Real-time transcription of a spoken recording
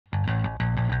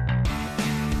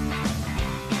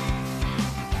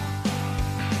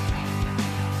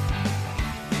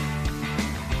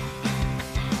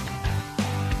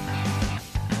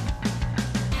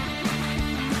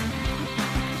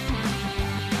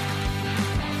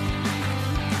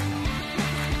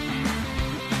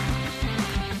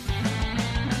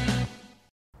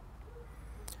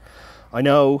I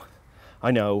know,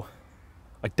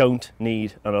 I don't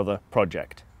need another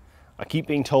project. I keep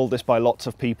being told this by lots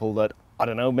of people that, I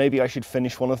don't know, maybe I should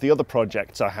finish one of the other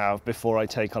projects I have before I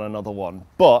take on another one.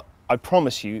 But I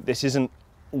promise you, this isn't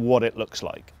what it looks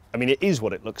like. I mean, it is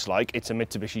what it looks like. It's a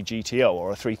Mitsubishi GTO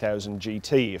or a 3000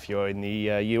 GT if you're in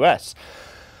the US.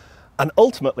 And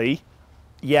ultimately,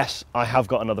 yes, I have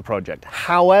got another project.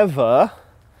 However,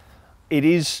 it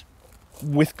is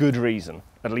with good reason.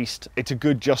 At least it's a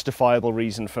good justifiable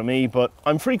reason for me, but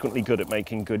I'm frequently good at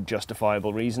making good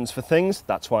justifiable reasons for things.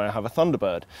 That's why I have a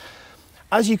Thunderbird.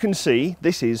 As you can see,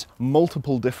 this is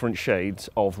multiple different shades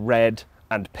of red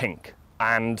and pink.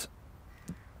 And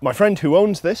my friend who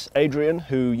owns this, Adrian,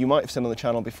 who you might have seen on the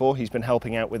channel before, he's been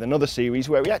helping out with another series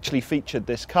where we actually featured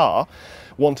this car,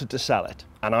 wanted to sell it.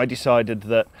 And I decided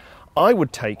that I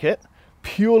would take it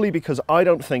purely because I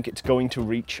don't think it's going to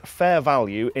reach fair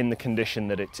value in the condition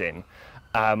that it's in.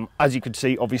 As you can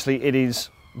see, obviously it is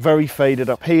very faded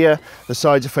up here, the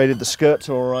sides are faded, the skirts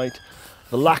are all right,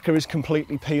 the lacquer is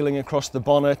completely peeling across the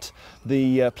bonnet,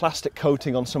 the plastic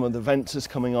coating on some of the vents is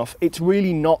coming off. It's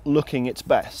really not looking its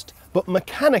best, but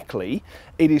mechanically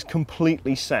it is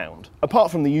completely sound. Apart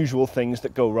from the usual things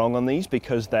that go wrong on these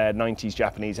because they're 90s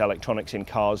Japanese electronics in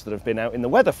cars that have been out in the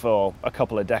weather for a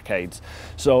couple of decades.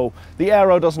 So the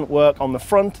aero doesn't work on the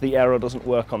front, the aero doesn't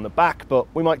work on the back,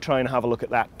 but we might try and have a look at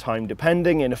that time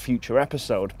depending in a future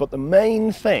episode. But the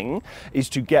main thing is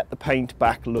to get the paint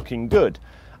back looking good.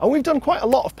 And we've done quite a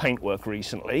lot of paint work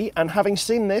recently, and having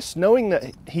seen this, knowing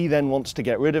that he then wants to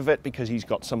get rid of it because he's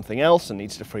got something else and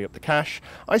needs to free up the cash,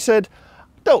 I said,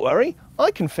 don't worry, I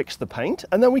can fix the paint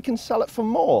and then we can sell it for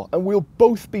more and we'll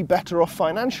both be better off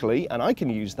financially, and I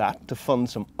can use that to fund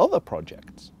some other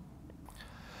projects.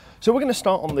 So we're going to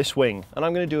start on this wing and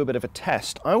I'm going to do a bit of a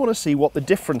test. I want to see what the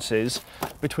difference is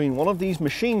between one of these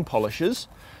machine polishers,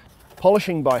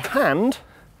 polishing by hand,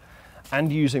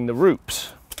 and using the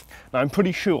Roops. Now, I'm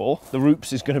pretty sure the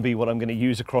Roops is going to be what I'm going to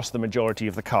use across the majority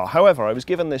of the car. However, I was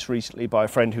given this recently by a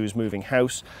friend who was moving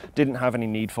house, didn't have any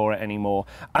need for it anymore,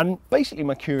 and basically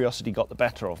my curiosity got the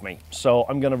better of me. So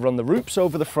I'm going to run the Roops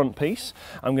over the front piece,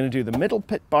 I'm going to do the middle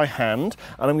bit by hand,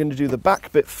 and I'm going to do the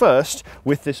back bit first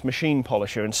with this machine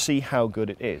polisher and see how good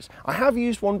it is. I have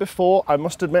used one before. I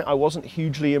must admit I wasn't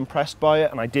hugely impressed by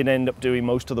it, and I did end up doing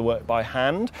most of the work by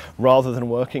hand rather than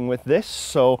working with this.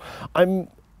 So I'm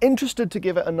interested to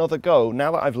give it another go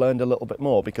now that I've learned a little bit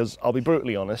more, because I'll be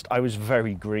brutally honest, I was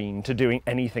very green to doing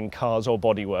anything cars or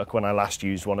bodywork when I last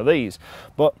used one of these.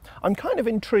 But I'm kind of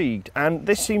intrigued, and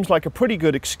this seems like a pretty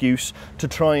good excuse to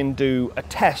try and do a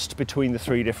test between the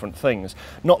three different things.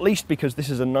 Not least because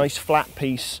this is a nice flat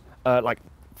piece, like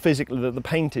physically the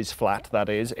paint is flat, that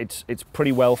is, it's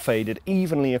pretty well faded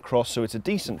evenly across, so it's a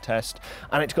decent test,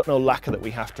 and it's got no lacquer that we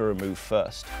have to remove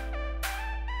first.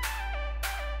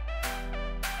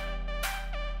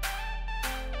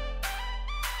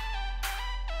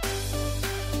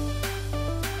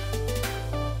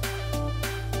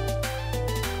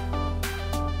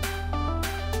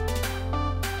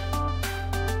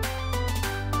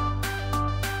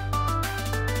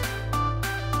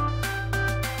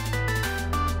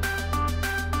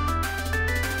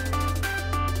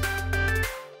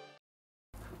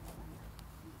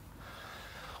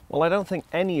 Well, I don't think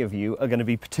any of you are going to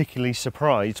be particularly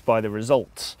surprised by the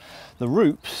results. The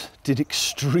Roops did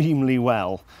extremely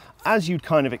well, as you'd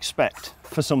kind of expect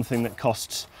for something that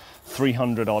costs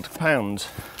 300 odd pounds.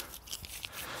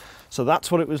 So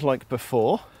that's what it was like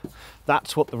before.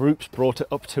 That's what the Roops brought it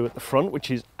up to at the front,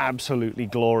 which is absolutely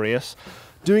glorious.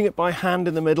 Doing it by hand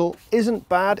in the middle isn't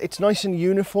bad. It's nice and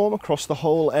uniform across the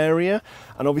whole area,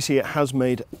 and obviously it has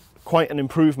made quite an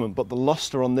improvement, but the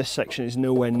luster on this section is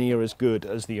nowhere near as good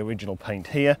as the original paint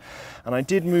here. And I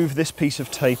did move this piece of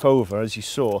tape over, as you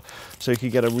saw, so you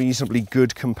could get a reasonably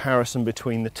good comparison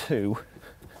between the two,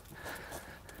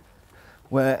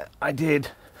 where I did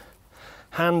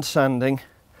hand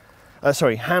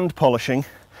polishing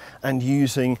and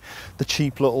using the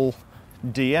cheap little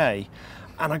DA.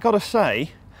 And I gotta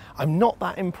say, I'm not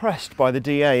that impressed by the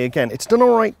DA. Again, it's done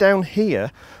all right down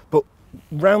here, but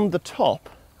round the top,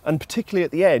 and particularly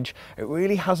at the edge, it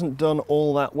really hasn't done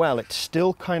all that well. It's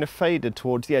still kind of faded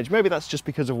towards the edge. Maybe that's just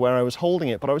because of where I was holding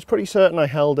it, but I was pretty certain I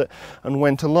held it and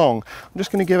went along. I'm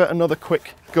just going to give it another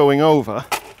quick going over.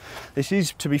 This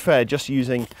is, to be fair, just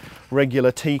using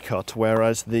regular T-cut,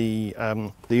 whereas the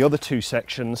other two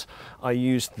sections, I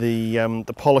used the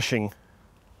polishing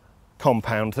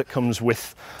compound that comes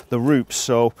with the Roops.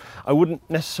 So I wouldn't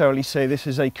necessarily say this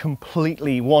is a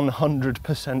completely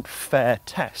 100% fair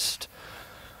test.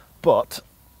 But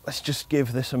let's just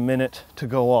give this a minute to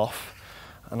go off,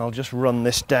 and I'll just run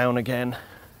this down again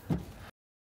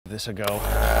Give this a go.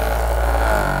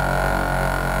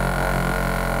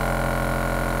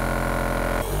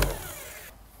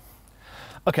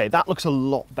 Okay, that looks a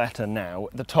lot better now.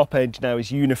 The top edge now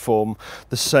is uniform,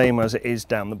 the same as it is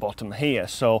down the bottom here.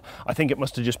 So I think it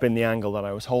must have just been the angle that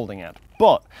I was holding at.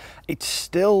 But it's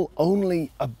still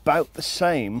only about the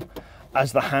same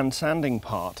as the hand sanding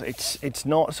part. It's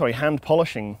not, sorry, hand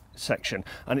polishing section,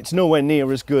 and it's nowhere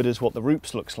near as good as what the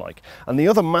Roops looks like. And the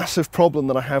other massive problem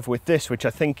that I have with this, which I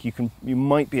think you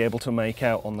might be able to make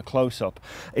out on the close-up,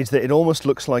 is that it almost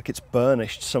looks like it's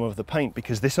burnished some of the paint,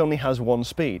 because this only has one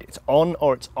speed. It's on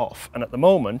or it's off, and at the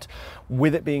moment,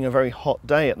 with it being a very hot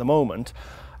day at the moment,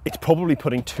 it's probably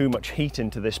putting too much heat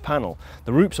into this panel.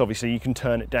 The Roops, obviously, you can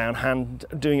turn it down.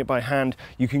 Doing it by hand,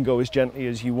 you can go as gently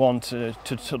as you want to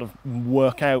sort of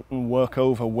work out and work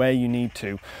over where you need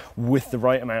to with the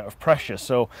right amount of pressure.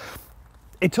 So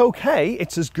it's okay,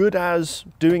 it's as good as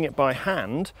doing it by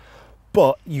hand,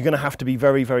 but you're gonna have to be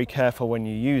very, very careful when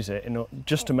you use it,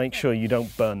 just to make sure you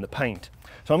don't burn the paint.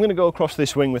 So I'm gonna go across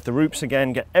this wing with the Roops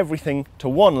again, get everything to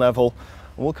one level,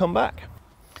 and we'll come back.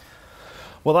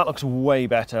 Well, that looks way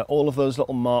better. All of those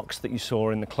little marks that you saw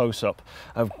in the close-up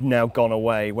have now gone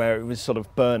away, where it was sort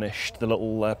of burnished, the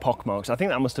little pock marks. I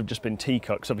think that must have just been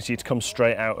T-cut, because obviously it's come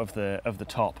straight out of the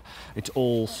top. It's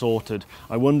all sorted.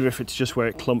 I wonder if it's just where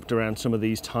it clumped around some of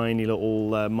these tiny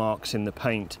little marks in the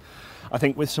paint. I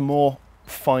think with some more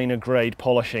finer grade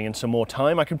polishing and some more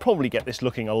time, I can probably get this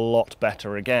looking a lot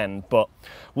better again, but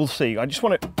we'll see. I just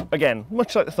want it, again,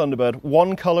 much like the Thunderbird,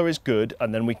 one color is good,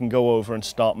 and then we can go over and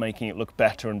start making it look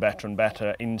better and better and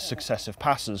better in successive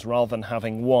passes, rather than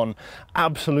having one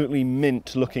absolutely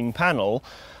mint looking panel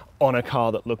on a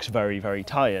car that looks very, very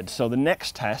tired. So the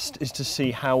next test is to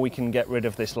see how we can get rid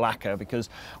of this lacquer, because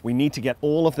we need to get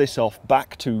all of this off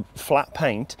back to flat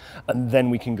paint, and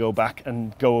then we can go back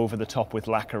and go over the top with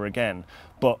lacquer again.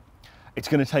 But it's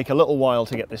going to take a little while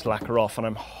to get this lacquer off, and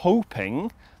I'm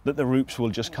hoping that the Roops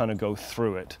will just kind of go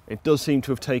through it. It does seem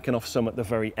to have taken off some at the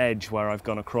very edge where I've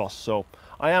gone across, so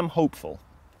I am hopeful.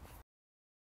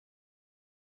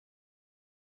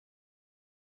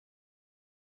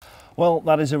 Well,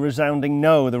 that is a resounding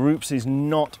no. The Roops is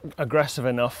not aggressive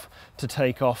enough to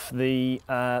take off the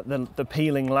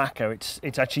peeling lacquer.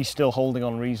 It's actually still holding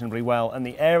on reasonably well, and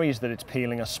the areas that it's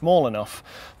peeling are small enough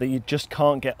that you just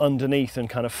can't get underneath and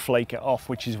kind of flake it off,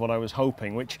 which is what I was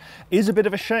hoping, which is a bit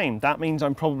of a shame. That means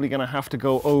I'm probably going to have to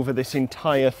go over this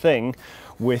entire thing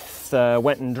with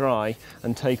wet and dry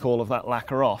and take all of that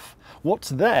lacquer off. What's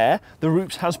there, the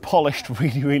Roops has polished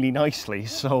really, really nicely,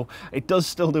 so it does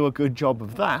still do a good job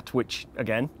of that, which,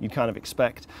 again, you'd kind of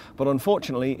expect, but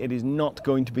unfortunately it is not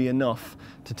going to be enough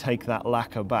to take that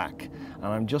lacquer back, and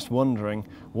I'm just wondering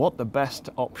what the best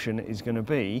option is going to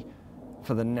be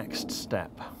for the next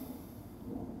step.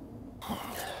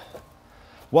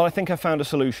 Well, I think I found a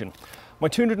solution. My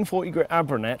 240 grit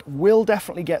Abranet will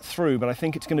definitely get through, but I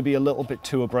think it's going to be a little bit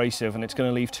too abrasive, and it's going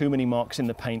to leave too many marks in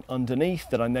the paint underneath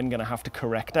that I'm then going to have to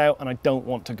correct out, and I don't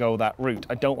want to go that route.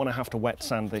 I don't want to have to wet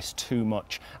sand this too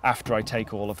much after I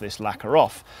take all of this lacquer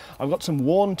off. I've got some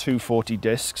worn 240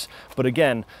 discs, but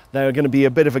again, they're going to be a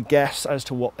bit of a guess as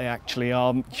to what they actually are.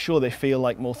 I'm sure they feel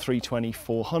like more 320,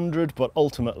 400, but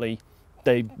ultimately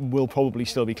they will probably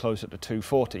still be closer to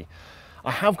 240. I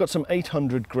have got some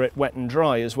 800 grit wet and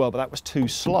dry as well, but that was too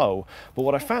slow. But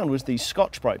what I found was these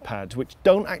Scotch-Brite pads, which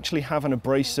don't actually have an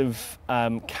abrasive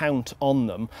count on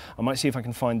them. I might see if I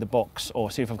can find the box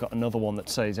or see if I've got another one that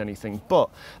says anything.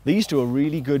 But these do a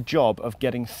really good job of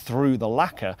getting through the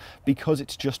lacquer because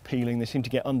it's just peeling. They seem to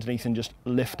get underneath and just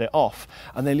lift it off,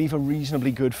 and they leave a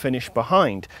reasonably good finish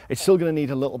behind. It's still going to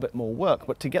need a little bit more work,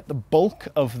 but to get the bulk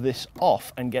of this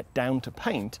off and get down to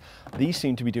paint, these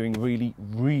seem to be doing really,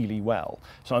 really well.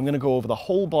 So I'm going to go over the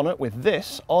whole bonnet with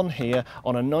this on here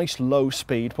on a nice low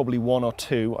speed, probably 1 or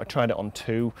 2. I tried it on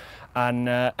 2,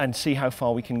 and see how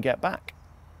far we can get back.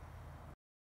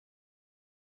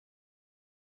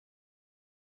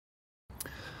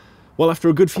 Well, after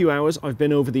a good few hours, I've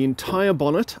been over the entire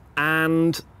bonnet,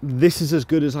 and this is as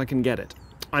good as I can get it.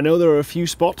 I know there are a few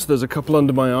spots. There's a couple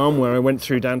under my arm where I went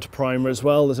through down to primer as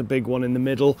well. There's a big one in the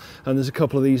middle, and there's a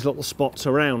couple of these little spots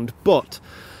around, but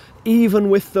even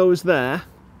with those there,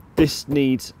 this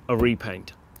needs a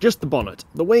repaint. Just the bonnet.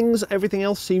 The wings, everything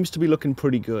else seems to be looking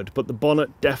pretty good, but the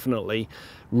bonnet definitely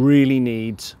really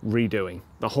needs redoing.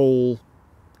 The whole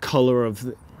colour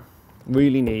of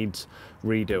really needs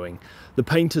redoing. The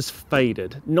paint has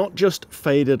faded, not just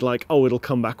faded like, oh, it'll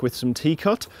come back with some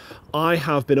T-cut. I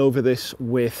have been over this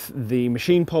with the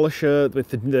machine polisher, with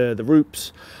the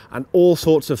roops, and all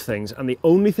sorts of things. And the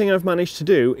only thing I've managed to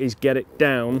do is get it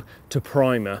down to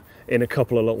primer in a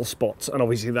couple of little spots, and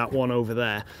obviously that one over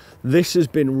there. This has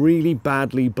been really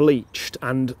badly bleached,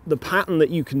 and the pattern that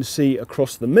you can see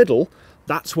across the middle,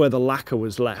 that's where the lacquer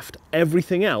was left.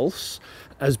 Everything else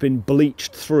has been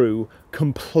bleached through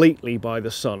completely by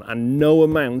the sun, and no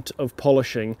amount of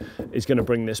polishing is going to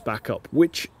bring this back up,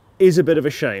 which is a bit of a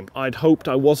shame. I'd hoped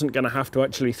I wasn't going to have to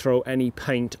actually throw any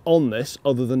paint on this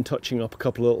other than touching up a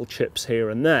couple of little chips here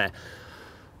and there.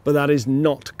 But that is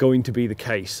not going to be the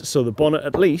case. So the bonnet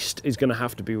at least is going to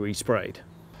have to be resprayed.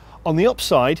 On the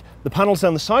upside, the panels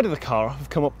down the side of the car have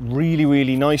come up really,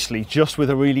 really nicely, just with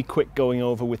a really quick going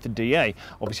over with the DA.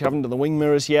 Obviously I haven't done the wing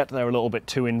mirrors yet, they're a little bit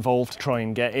too involved to try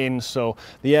and get in, so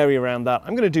the area around that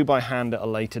I'm going to do by hand at a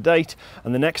later date.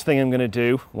 And the next thing I'm going to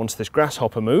do, once this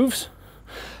grasshopper moves,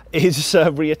 is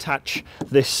reattach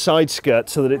this side skirt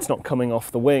so that it's not coming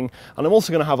off the wing. And I'm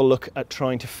also going to have a look at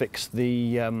trying to fix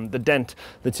the dent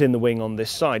that's in the wing on this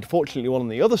side. Fortunately, one on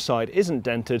the other side isn't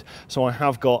dented, so I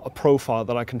have got a profile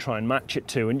that I can try and match it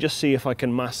to and just see if I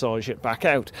can massage it back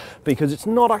out, because it's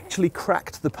not actually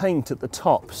cracked the paint at the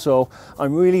top. So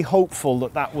I'm really hopeful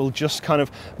that that will just kind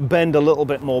of bend a little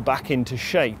bit more back into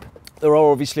shape. There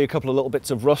are obviously a couple of little bits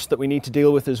of rust that we need to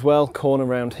deal with as well. Corner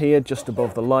around here, just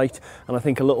above the light, and I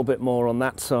think a little bit more on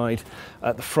that side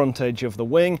at the front edge of the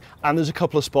wing. And there's a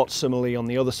couple of spots similarly on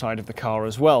the other side of the car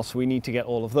as well. So we need to get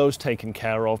all of those taken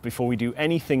care of before we do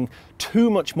anything too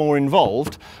much more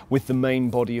involved with the main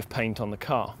body of paint on the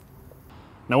car.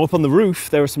 Now up on the roof,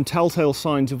 there are some telltale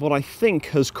signs of what I think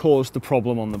has caused the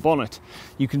problem on the bonnet.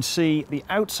 You can see the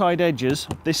outside edges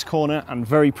of this corner, and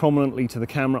very prominently to the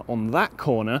camera on that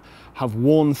corner, have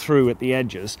worn through at the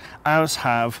edges, as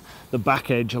have the back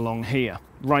edge along here,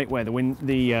 right where the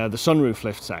sunroof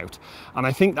lifts out. And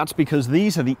I think that's because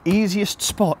these are the easiest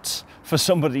spots for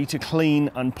somebody to clean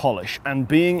and polish. And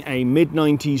being a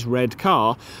mid-90s red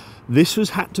car, this has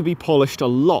had to be polished a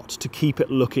lot to keep it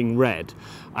looking red.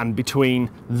 And between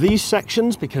these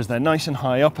sections, because they're nice and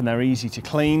high up and they're easy to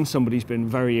clean, somebody's been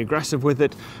very aggressive with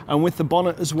it. And with the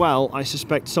bonnet as well, I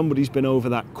suspect somebody's been over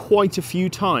that quite a few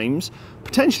times,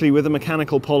 potentially with a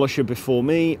mechanical polisher before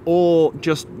me, or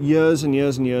just years and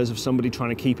years and years of somebody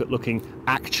trying to keep it looking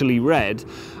actually red,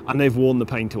 and they've worn the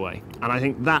paint away. And I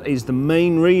think that is the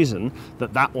main reason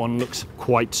that that one looks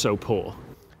quite so poor.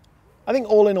 I think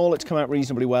all in all it's come out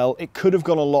reasonably well. It could have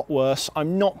gone a lot worse.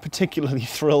 I'm not particularly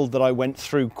thrilled that I went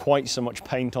through quite so much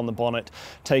paint on the bonnet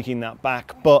taking that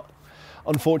back, but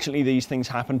unfortunately these things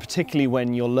happen, particularly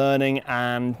when you're learning,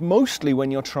 and mostly when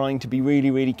you're trying to be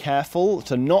really, really careful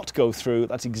to not go through.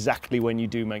 That's exactly when you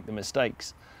do make the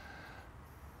mistakes.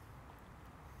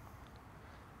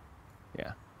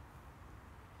 Yeah.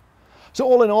 So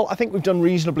all in all, I think we've done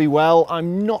reasonably well.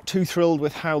 I'm not too thrilled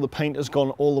with how the paint has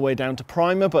gone all the way down to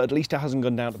primer, but at least it hasn't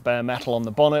gone down to bare metal on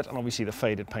the bonnet, and obviously the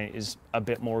faded paint is a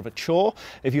bit more of a chore.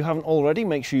 If you haven't already,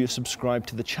 make sure you subscribe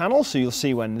to the channel so you'll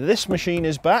see when this machine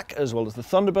is back, as well as the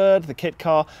Thunderbird, the kit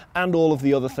car, and all of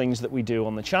the other things that we do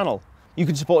on the channel. You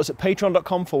can support us at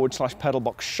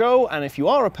patreon.com/PedalBox show, and if you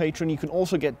are a patron, you can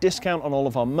also get discount on all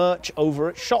of our merch over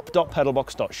at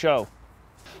shop.pedalbox.show.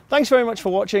 Thanks very much for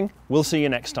watching. We'll see you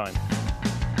next time.